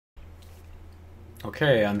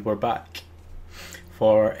Okay, and we're back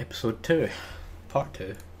for episode 2, part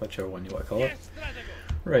 2, whichever one you want to call it.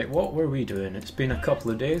 Right, what were we doing? It's been a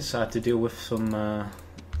couple of days. I had to deal with some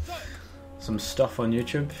stuff on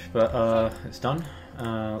YouTube, but it's done.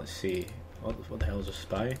 Let's see, what the hell is a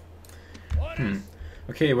spy?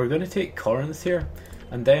 Okay, we're going to take Corinth here,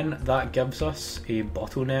 and then that gives us a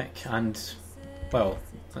bottleneck, and, well,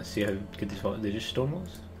 let's see how good these are. They just stone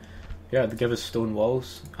walls? Yeah, they give us stone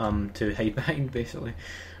walls to hide behind, basically,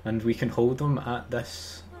 and we can hold them at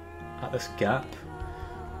this gap.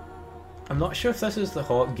 I'm not sure if this is the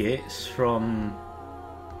hot gates from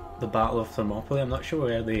the Battle of Thermopylae. I'm not sure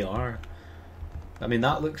where they are. I mean,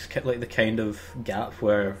 that looks like the kind of gap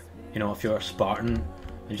where, you know, if you're a Spartan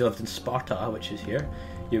and you lived in Sparta, which is here,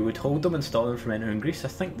 you would hold them and stop them from entering Greece. I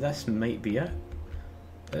think this might be it.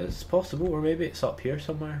 It's possible, or maybe it's up here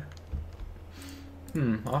somewhere.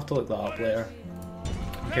 I'll have to look that up later.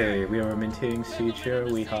 Okay, we are maintaining siege here.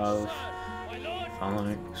 We have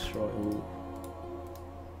phalanx, royal.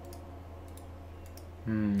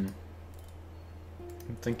 I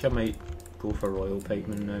think I might go for royal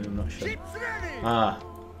pikemen now, I'm not sure. I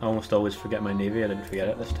almost always forget my navy. I didn't forget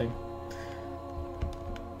it this time.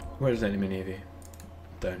 Where's the enemy navy?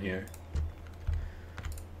 Down here.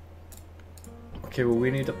 Okay, well,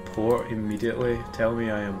 we need a port immediately. Tell me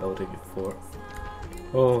I am building a port.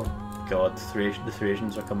 Oh god, the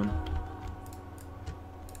Thracians are coming.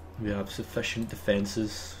 We have sufficient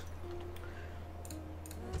defences.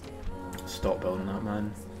 Stop building that,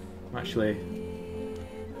 man. Actually,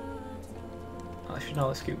 no,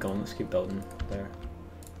 let's keep going, let's keep building there.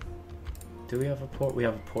 Do we have a port? We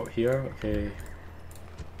have a port here, okay.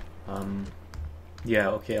 Yeah,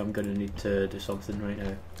 okay, I'm gonna need to do something right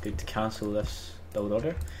now. Going to cancel this build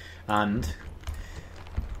order and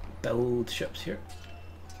build ships here.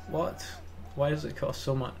 What? Why does it cost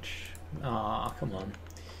so much? Ah, come on.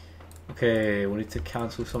 Okay, we need to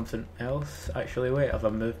cancel something else. Actually, wait, have I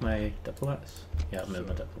moved my diplomats? Yeah, I've moved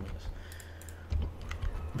my diplomats.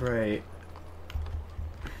 Right.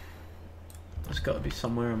 There's got to be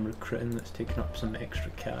somewhere I'm recruiting that's taking up some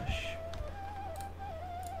extra cash.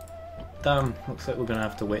 Damn, looks like we're going to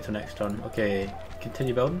have to wait till next turn. Okay,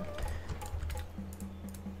 continue building.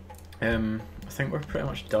 I think we're pretty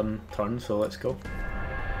much done turn, so let's go.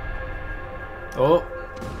 Oh,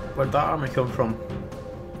 where'd that army come from?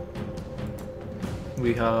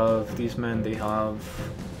 We have these men, they have...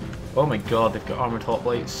 Oh my god, they've got armoured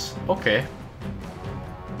hoplites. Okay.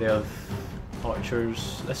 They have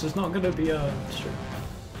archers. This is not going to be a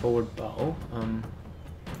straightforward battle.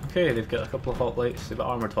 Okay, they've got a couple of hoplites. They've got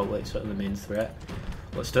armoured hoplites that are the main threat.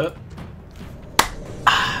 Let's do it.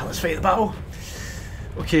 Let's fight the battle.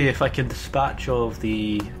 Okay, if I can dispatch of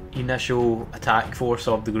the initial attack force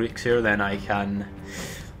of the Greeks here, then I can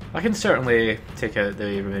certainly take out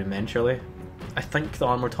the remaining men, surely. I think the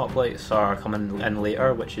armoured hoplites are coming in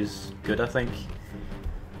later, which is good, I think.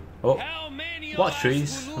 Oh, what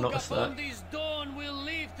trees? I noticed that.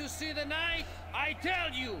 I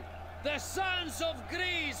tell you, the sons of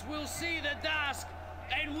Greece will see the dusk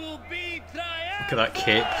and will be triumphant. Look at that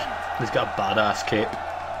cape. He's got a badass cape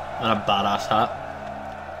and a badass hat.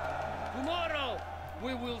 Tomorrow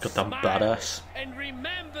we will Goddamn badass. And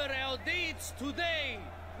remember our deeds today.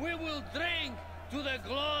 We will drink to the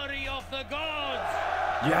glory of the gods.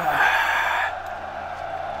 Yeah.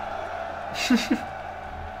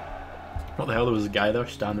 What the hell? There was a guy there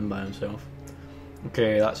standing by himself.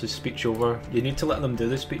 Okay, that's his speech over. You need to let them do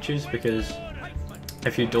the speeches because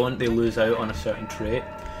if you don't, they lose out on a certain trait.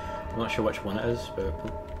 I'm not sure which one it is, but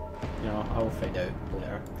you know, I'll find out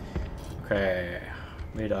later. Okay,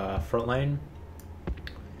 made a front line.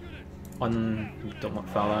 Don't want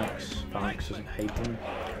phalanx. Phalanx doesn't hide them.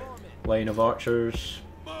 Line of archers.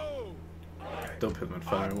 Don't put them in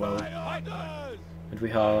fire well. And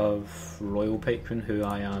we have royal pikemen who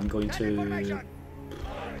I am going to...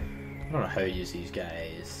 I don't know how to use these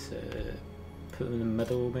guys. Put them in the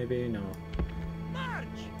middle, maybe? No.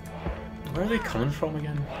 Where are they coming from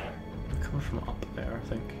again? They're coming from up there, I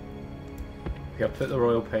think. Okay, I'll put the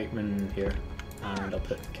royal pikemen here, and I'll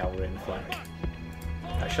put cavalry in the flank.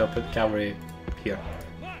 Actually, I'll put cavalry here.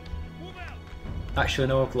 Actually,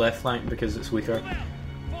 no, left flank because it's weaker.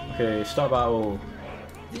 Okay, start battle.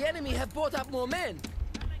 The enemy have brought up more men.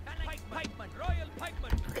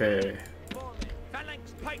 Okay.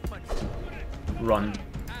 Run.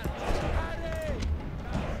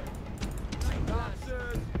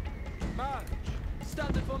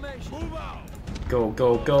 Go,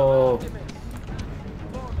 go, go!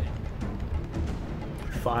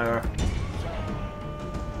 Fire.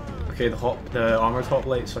 Okay, the armoured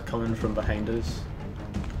hoplites are coming from behind us.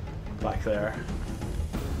 Back there.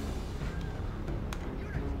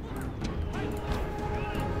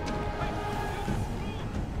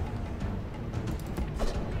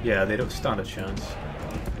 Yeah, they don't stand a chance.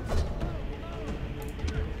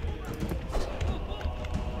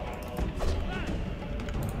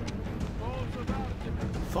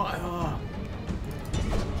 Fire!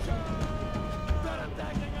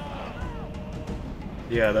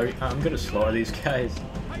 Yeah, I'm gonna slaughter these guys.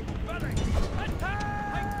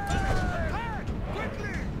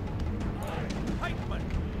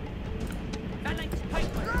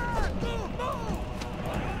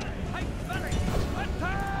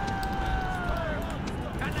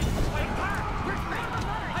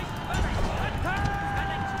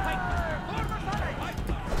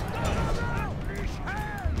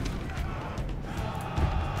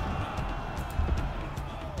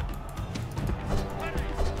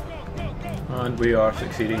 And we are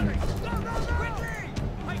succeeding.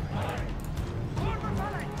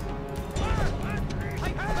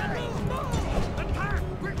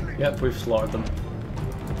 Yep, we've slaughtered them.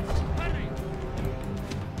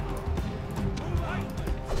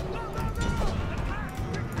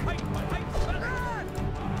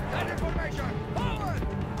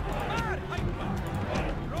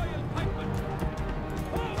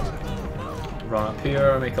 Run up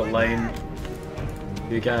here, make a line.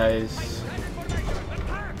 You guys.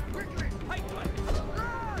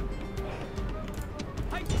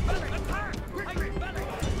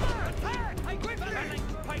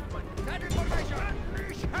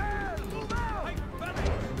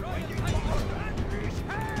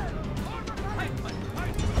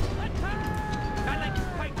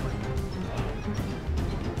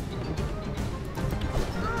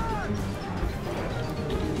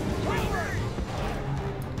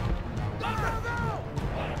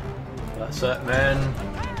 That's it, man.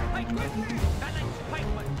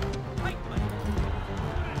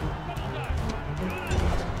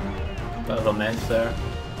 Bit of a mess there.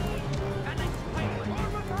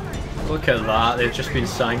 Look at that, they've just been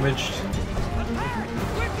sandwiched.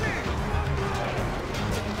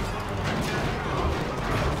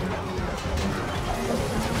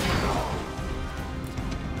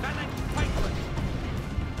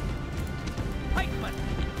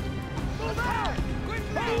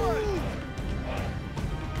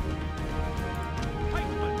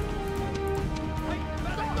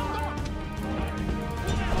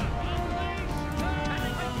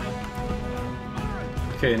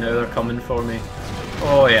 Okay, now they're coming for me.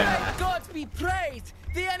 Oh yeah. God be praised!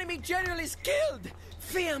 The enemy general is killed!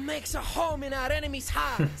 Fear makes a home in our enemies'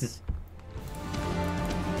 hearts!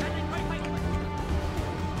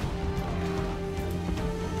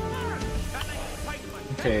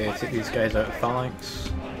 Okay, take these guys out of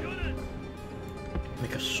phalanx.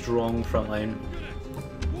 Make a strong front line.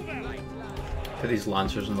 Put these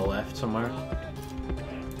lancers on the left somewhere.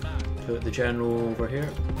 Put the general over here.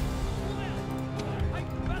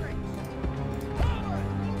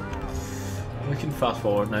 We can fast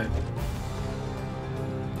forward now.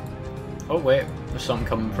 Oh wait, there's something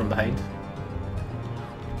coming from behind.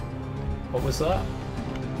 What was that?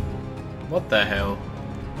 What the hell?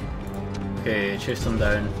 Okay, chase them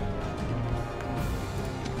down.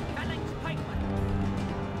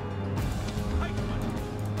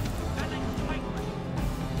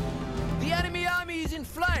 The enemy army is in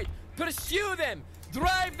flight! Pursue them!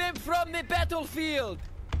 Drive them from the battlefield!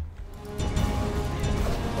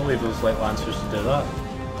 I'll leave those light lancers to do that.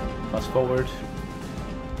 Fast forward.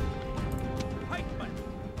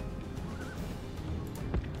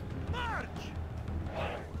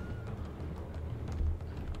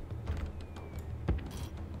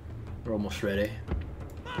 We're almost ready.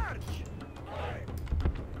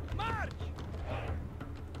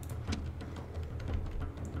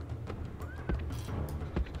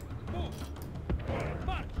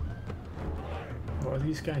 What are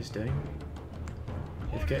these guys doing?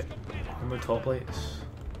 They've got armor top plates.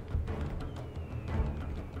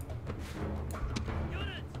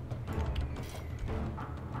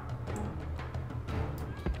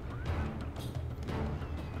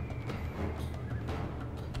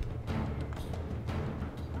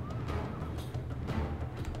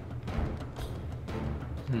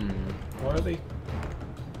 What are they?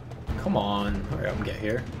 Come on, hurry up and get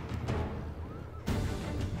here.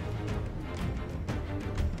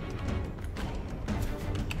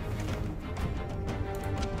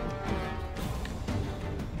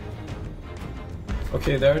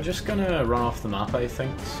 Okay, they're just gonna run off the map, I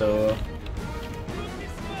think, so...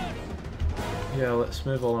 Yeah, let's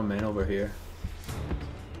move all our men over here.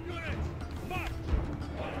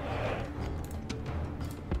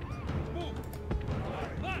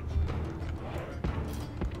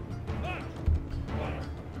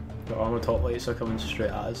 The armor top lights are coming straight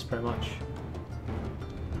at us, pretty much.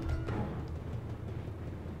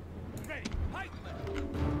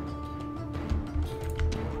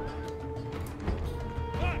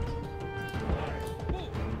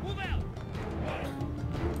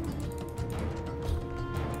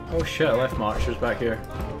 Oh shit, I left marchers back here.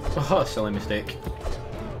 Oh, silly mistake.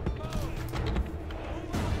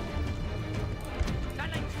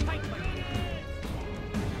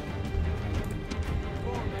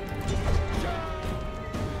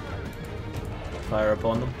 Fire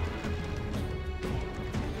upon them.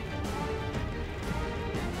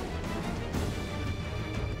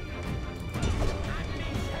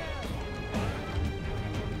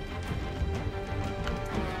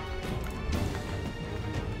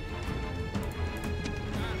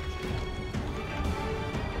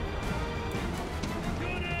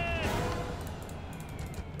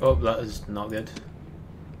 Oh, that is not good.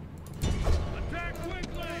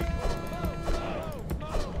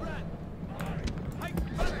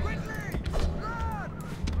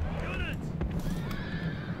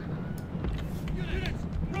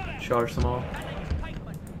 Charge them all.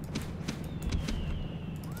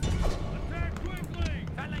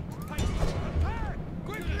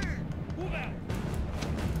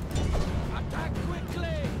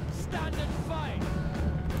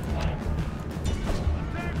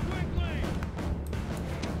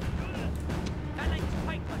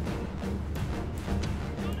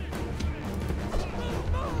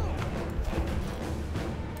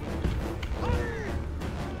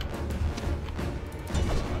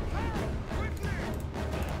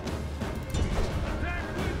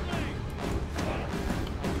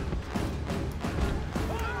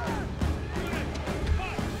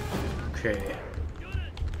 Okay.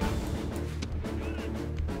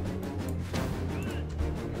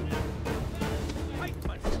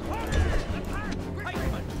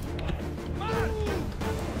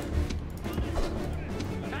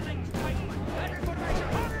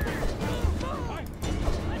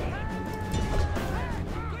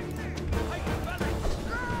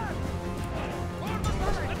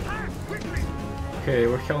 Okay,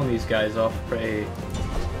 we're killing these guys off pretty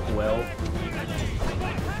well.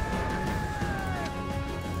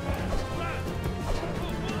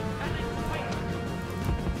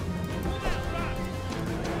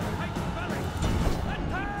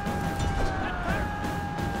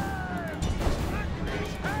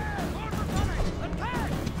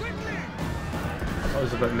 That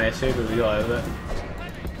was a bit messy, but we got out of it.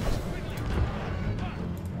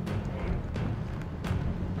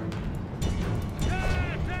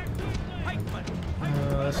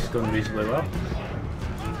 This is going reasonably well.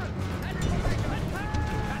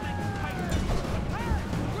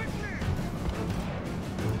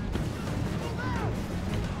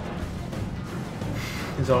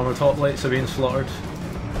 His armor top lights are being slaughtered.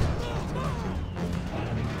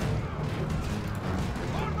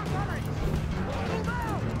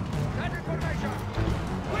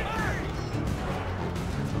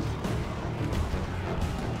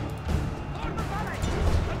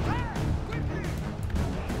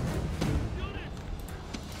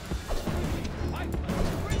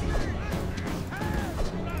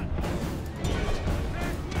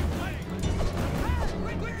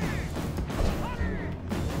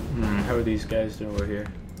 How are these guys doing over here?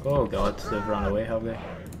 Oh god, they've run away, have they?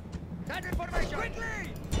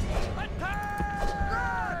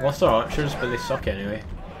 Lost our archers, but they suck anyway.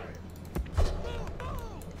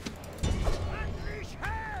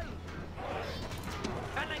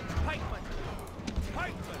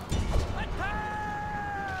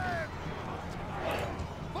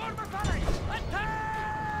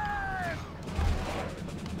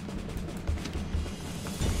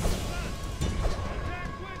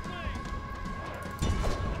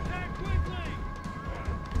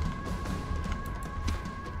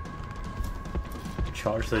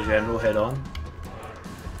 Charge the general head on.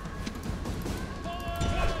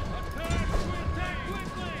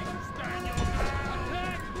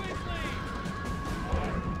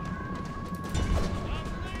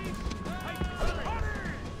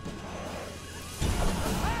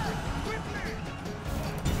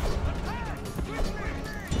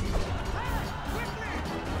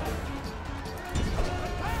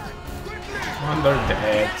 And they're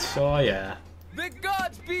dead, so yeah. The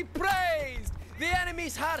gods be praised! The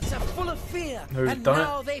enemy's hearts are full of fear, Who's and done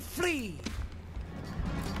now it? they flee.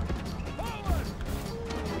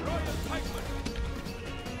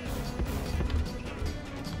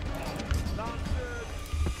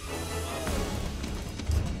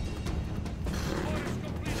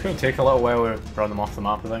 It's going to take a little while to run them off the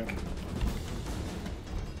map, I think.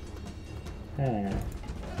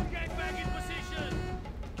 Get back in position.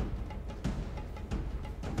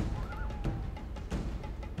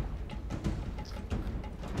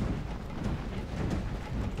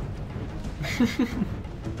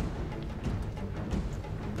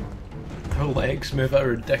 Their legs move at a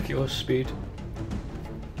ridiculous speed.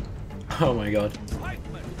 Oh my god.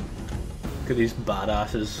 Look at these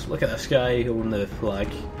badasses. Look at this guy holding the flag.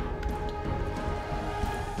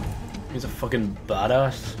 He's a fucking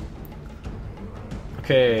badass.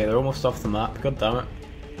 Okay, they're almost off the map. God damn it.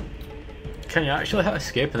 Can you actually hit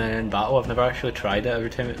escape and then end battle? I've never actually tried it. Every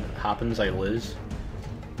time it happens I lose.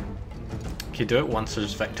 Can you do it once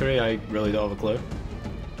there's victory? I really don't have a clue.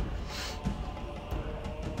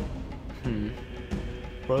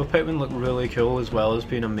 Royal Pikemen look really cool as well as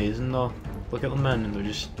being amazing though. Look at them, man, and they're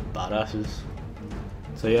just badasses.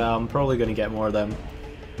 So yeah, I'm probably going to get more of them.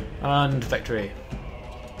 And victory.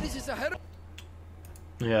 This is a hero.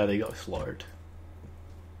 Yeah, they got slaughtered.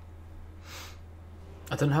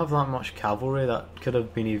 I didn't have that much cavalry. That could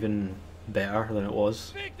have been even better than it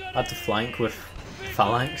was. I had to flank with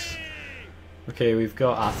phalanx. Okay, we've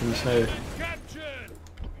got Athens now.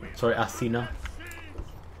 Sorry, Athena.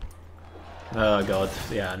 Oh god,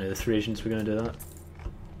 yeah, I knew the Thracians were going to do that.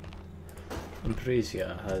 And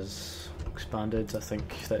Thracia has expanded, I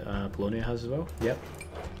think that Bologna has as well. Yep.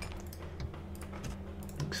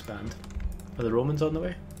 Expand. Are the Romans on the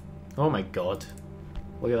way? Oh my god.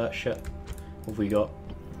 Look at that shit. What have we got?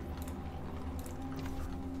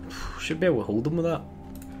 Should be able to hold them with that.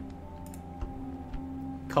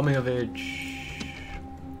 Coming of age.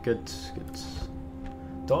 Good, good.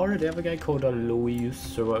 Do I already have a guy called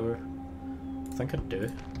Aloysius or whatever? I think I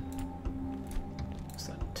do. Is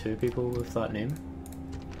that 2 people with that name?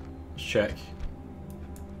 Let's check.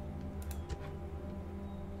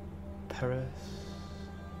 Paris?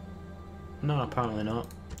 No, apparently not.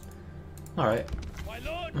 Alright.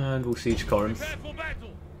 And we'll siege Corinth.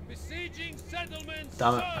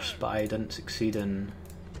 Damn it, our spy didn't succeed in,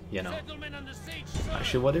 you know.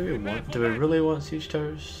 Actually, what do we want? Do we really want siege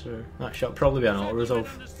towers? Or actually, it'll probably be an auto-resolve.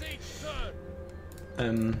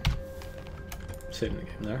 Saving the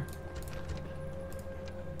game there.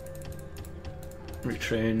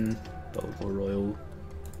 Retrain, build more royal.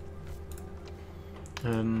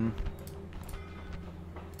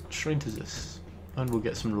 Shrine to this, and we'll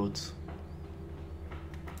get some roads.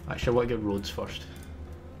 Actually, I want to get roads first.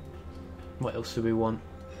 What else do we want?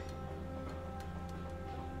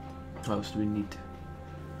 What else do we need?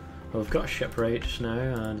 Well, we've got a shipwright just now,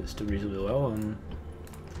 and it's doing reasonably well.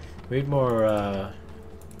 We need more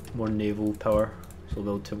naval power, so we'll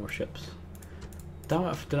build 2 more ships. Damn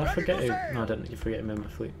it! Did I forget to? No, I didn't. You forget me in my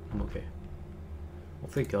fleet. I'm okay. What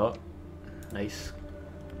have we got? Nice.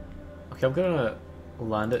 Okay, I'm gonna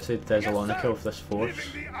land at say Thessalonica with this force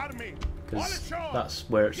because that's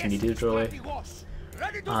where it's needed really.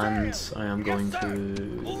 And I am going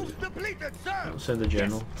to send the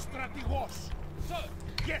general.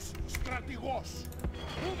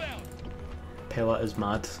 Pella is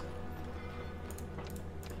mad.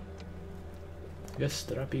 Yes,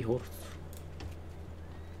 Strappy horse.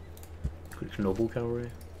 Quick noble cavalry.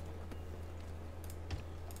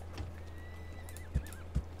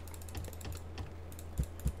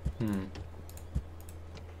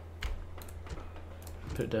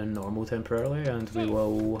 Put down normal temporarily and we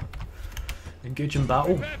will engage in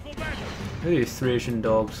battle. Who do these Thracian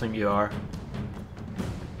dogs think you are?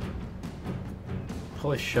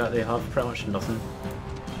 Holy shit, they have pretty much nothing.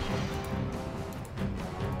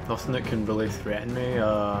 Nothing that can really threaten me.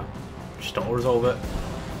 Just auto-resolve it.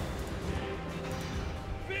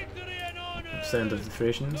 It's the end of the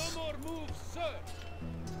Thracians.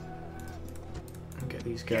 Get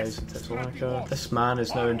these guys in Thessalonica. This man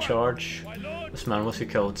is now in charge. This man, what's he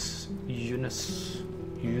called? Eunice,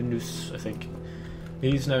 I think.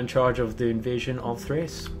 He's now in charge of the invasion of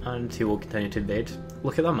Thrace, and he will continue to invade.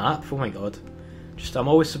 Look at the map, oh my god. I'm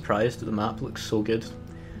always surprised that the map looks so good.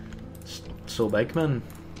 It's so big, man.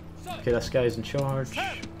 Okay, this guy's in charge.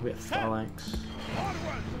 We have phalanx.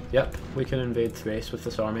 Yep, we can invade Thrace with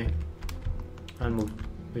this army. And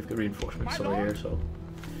we've got reinforcements over here, so...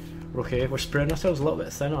 We're okay. We're spreading ourselves a little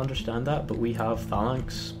bit thin, I understand that, but we have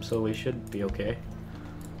phalanx, so we should be okay.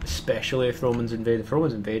 Especially if Romans invade. If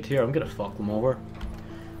Romans invade here, I'm gonna fuck them over.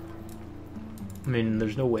 I mean,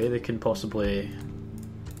 there's no way they can possibly...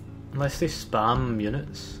 Unless they spam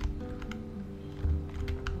units.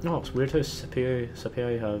 No, it's weird how Scipii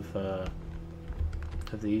have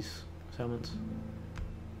these settlements.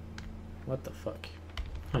 What the fuck?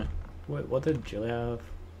 Huh. Wait, what did Julia have?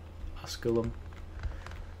 Asculum.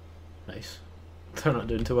 Nice. They're not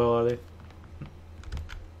doing too well, are they?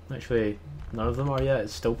 Actually, none of them are yet.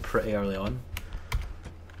 It's still pretty early on.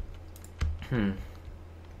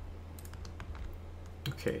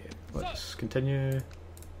 Okay, let's continue.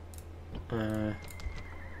 Might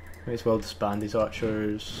as well disband these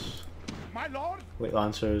archers. Late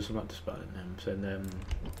lancers. I'm not disbanding them. Send them.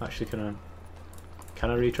 Actually, can I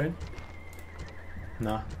retrain?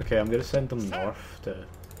 Nah. Okay, I'm gonna send them north to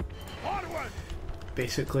Forward!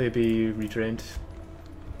 basically be retrained.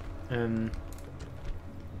 I can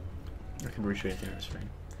retrain here, it's fine.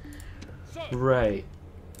 Right.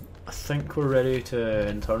 I think we're ready to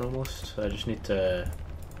internalmost. I just need to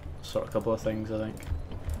sort a couple of things, I think.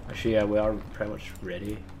 Actually, yeah, we are pretty much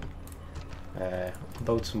ready.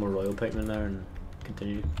 Build some more royal pikemen there and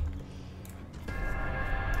continue.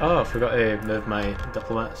 Oh, I forgot to move my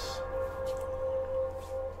diplomats.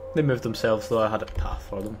 They moved themselves though, I had a path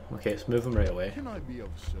for them. Okay, let's move them right away. Can I be of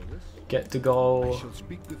service? Get to go. I shall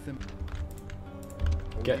speak with them.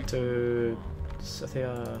 Get to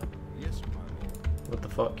Scythia. Yes, my lord. What the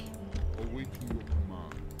fuck? Awaiting your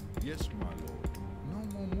command. Yes, my lord.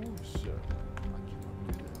 No more moves, sir. I cannot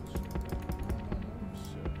do that, sir. No more moves,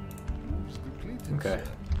 sir. Moves completed, Okay.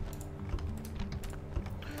 sir.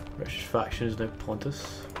 British faction is now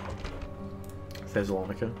Pontus.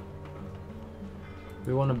 Thessalonica.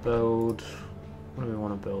 We want to build. What do we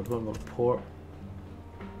want to build? We want to build a port.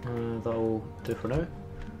 That'll do for now.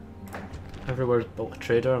 Everywhere's built a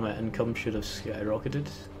trader, my income should have skyrocketed.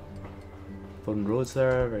 Building roads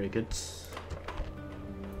there, very good.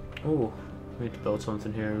 Oh, we need to build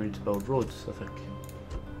something here, we need to build roads, I think.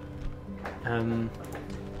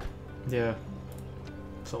 Yeah,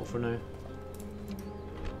 that's all for now.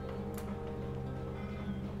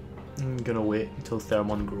 I'm gonna wait until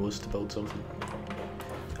Thermon grows to build something.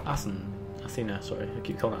 Athena, sorry, I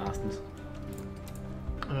keep calling it Athens.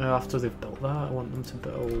 After they've built that, I want them to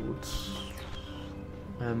build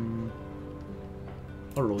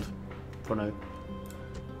a road for now.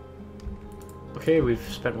 Okay, we've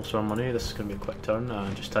spent most of our money. This is going to be a quick turn.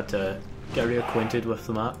 I just had to get reacquainted with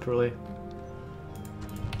the map, really.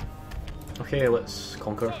 Okay, let's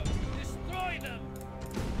conquer. Destroy them!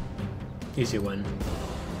 Easy win.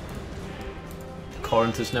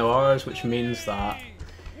 Corinth is now ours, which means that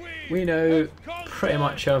we now pretty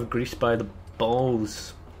much have Greece by the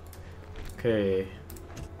balls. Okay,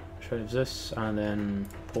 shrine of this, and then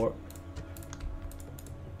port.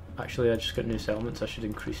 Actually, I just got new settlements, I should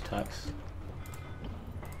increase tax.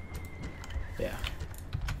 Yeah.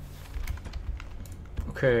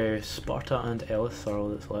 Okay, Sparta and Elis are all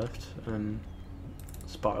that's left.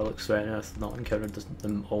 Sparta looks threatening, I've not encountered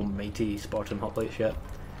the almighty Spartan hoplites yet.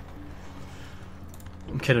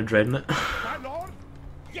 I'm kind of dreading it. My lord?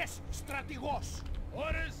 Yes, strategos!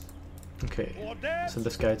 Orders! Okay, send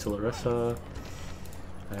this guy to Larissa.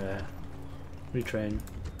 Retrain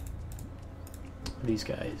these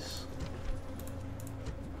guys.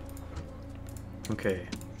 Okay.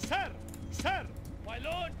 Sir! Sir! My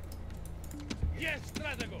lord! Yes,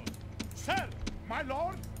 strategos! Sir! My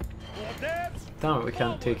lord! Orders! Damn it, we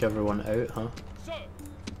can't take everyone out, huh? Sir!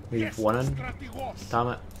 Leave Yes, one in? strategos! Damn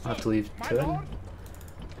it, I have to leave My two in? lord!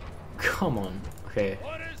 Come on. Okay.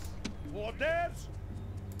 Orders! Orders!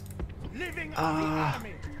 Living Ah. the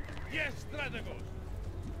army! Yes, strategos!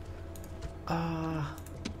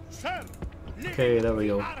 Sir! Okay, there we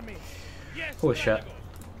go. Army! Yes, Holy shit.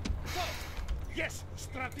 strategos! Sir! Yes,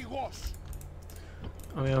 strategos!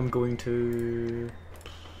 I mean, I'm going to...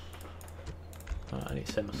 I need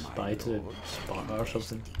to send a spy to Sparta or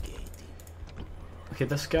something. Okay,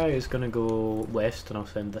 this guy is going to go west and I'll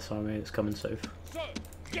send this army that's coming south. Sir!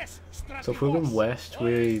 Yes, strategos! So if we're going west,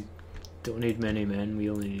 we don't need many men, we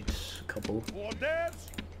only need a couple. Orders!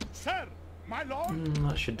 Sir! My lord!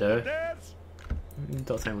 That should do. Orders!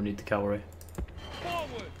 Don't think we need the cavalry.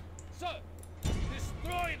 Forward! Sir!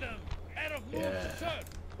 Destroy them! Out of moves, Yeah. sir!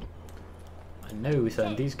 And now we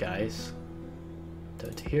send these guys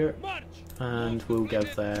down to here, March! and we'll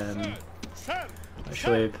give them... Sir!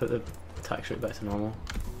 Actually, put the tax rate back to normal.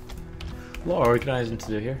 A lot of organising to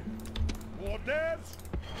do here. Orders!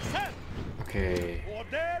 Sir! Okay.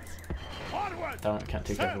 Orders! Forward! Damn it, can't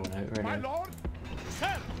take Sir! everyone out right My now. lord!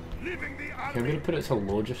 Sir! Leaving the Okay, I'm army! gonna put it to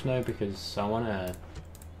low just now because I wanna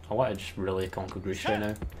just really conquer Greece right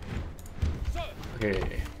now. Sir!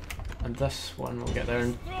 Okay, and this one will get there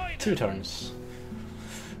in Destroy 2 them! turns.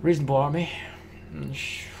 Reasonable army.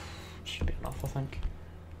 Should be enough, I think.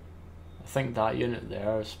 I think that unit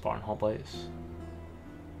there is Spartan hoplites.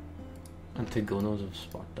 Antigonos of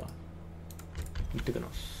Sparta.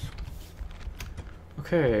 Antigonos.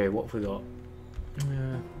 Okay, what have we got?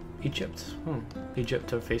 Egypt.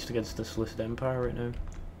 Egypt are faced against the Seleucid Empire right now.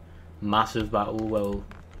 Massive battle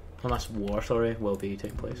a massive war, sorry, will be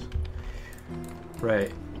taking place.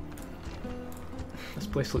 Right. This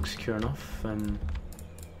place looks secure enough.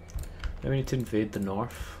 Now we need to invade the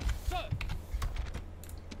north. Sir!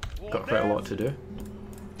 Got quite a lot to do.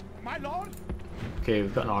 My lord! Okay,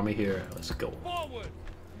 we've got an army here. Let's go. Forward!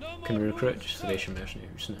 No Can we more recruit moves, just sir. Thracian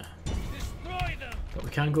mercenaries? Nah. Destroy them! But we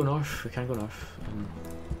can go north, we can go north.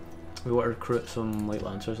 We want to recruit some light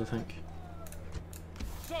lancers, I think.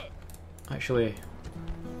 Actually...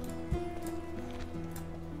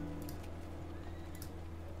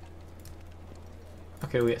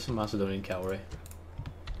 Okay, we get some Macedonian cavalry.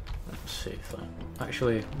 Let's save that.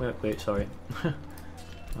 Actually, wait, sorry. Oh,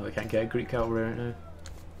 we can't get Greek cavalry right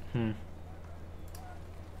now.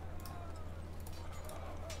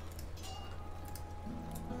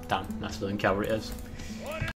 Damn, Macedonian cavalry it is.